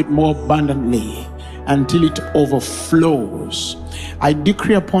and have it more abundantly until it overflows. I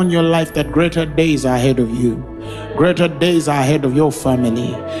decree upon your life that greater days are ahead of you. Greater days are ahead of your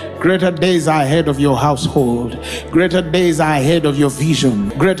family. Greater days are ahead of your household. Greater days are ahead of your vision.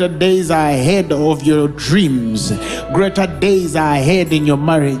 Greater days are ahead of your dreams. Greater days are ahead in your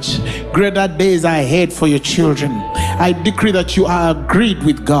marriage. Greater days are ahead for your children. I decree that you are agreed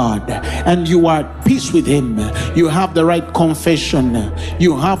with God and you are at peace with Him. You have the right confession.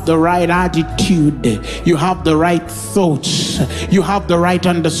 You have the right attitude. You have the right thoughts. You have the right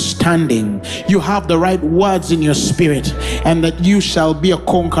understanding. You have the right words in your spirit, and that you shall be a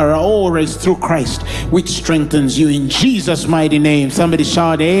conqueror always through Christ, which strengthens you in Jesus' mighty name. Somebody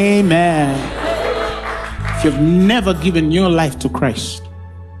shout amen. If you've never given your life to Christ,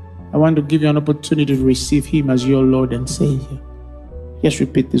 I want to give you an opportunity to receive Him as your Lord and Savior. Just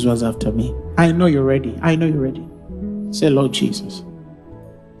repeat these words after me. I know you're ready. I know you're ready. Say, Lord Jesus,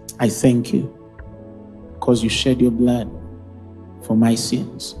 I thank you because you shed your blood for my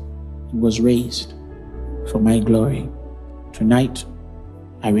sins. It was raised for my glory. Tonight,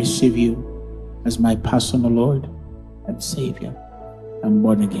 I receive you as my personal Lord and Savior. I'm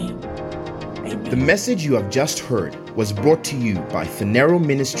born again. Amen. The message you have just heard was brought to you by Phaneroo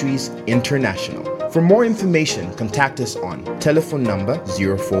Ministries International. For more information, contact us on telephone number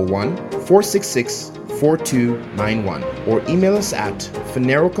 041-466-4291 or email us at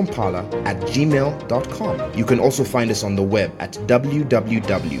phanerokampala@gmail.com. You can also find us on the web at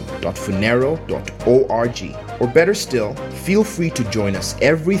www.phaneroo.org. Or better still, feel free to join us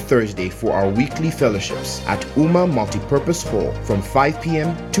every Thursday for our weekly fellowships at Uma Multipurpose Hall from 5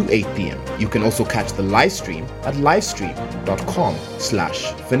 p.m. to 8 p.m. You can also catch the live stream at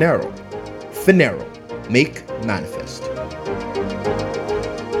livestream.com/Phaneroo. Phaneroo, make manifest.